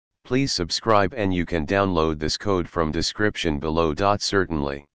Please subscribe and you can download this code from description below.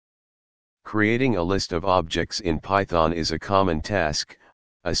 Certainly. Creating a list of objects in Python is a common task,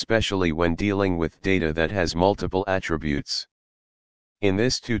 especially when dealing with data that has multiple attributes. In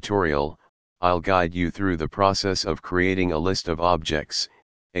this tutorial, I'll guide you through the process of creating a list of objects,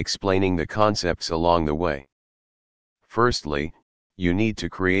 explaining the concepts along the way. Firstly, you need to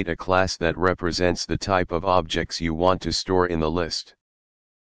create a class that represents the type of objects you want to store in the list.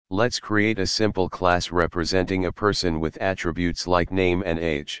 Let's create a simple class representing a person with attributes like name and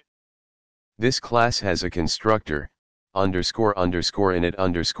age. This class has a constructor, __init__,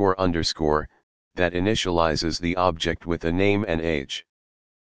 that initializes the object with a name and age.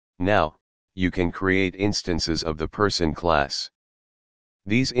 Now, you can create instances of the person class.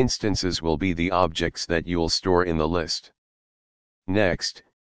 These instances will be the objects that you'll store in the list. Next,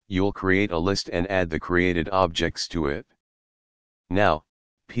 you'll create a list and add the created objects to it. Now,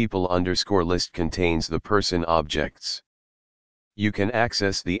 people_list contains the person objects. You can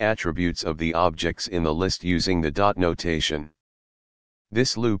access the attributes of the objects in the list using the dot notation.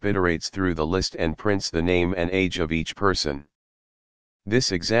 This loop iterates through the list and prints the name and age of each person.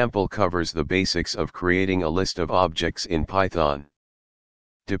 This example covers the basics of creating a list of objects in Python.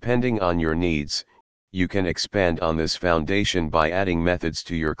 Depending on your needs, you can expand on this foundation by adding methods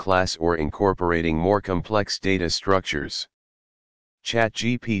to your class or incorporating more complex data structures.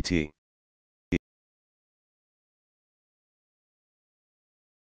 ChatGPT.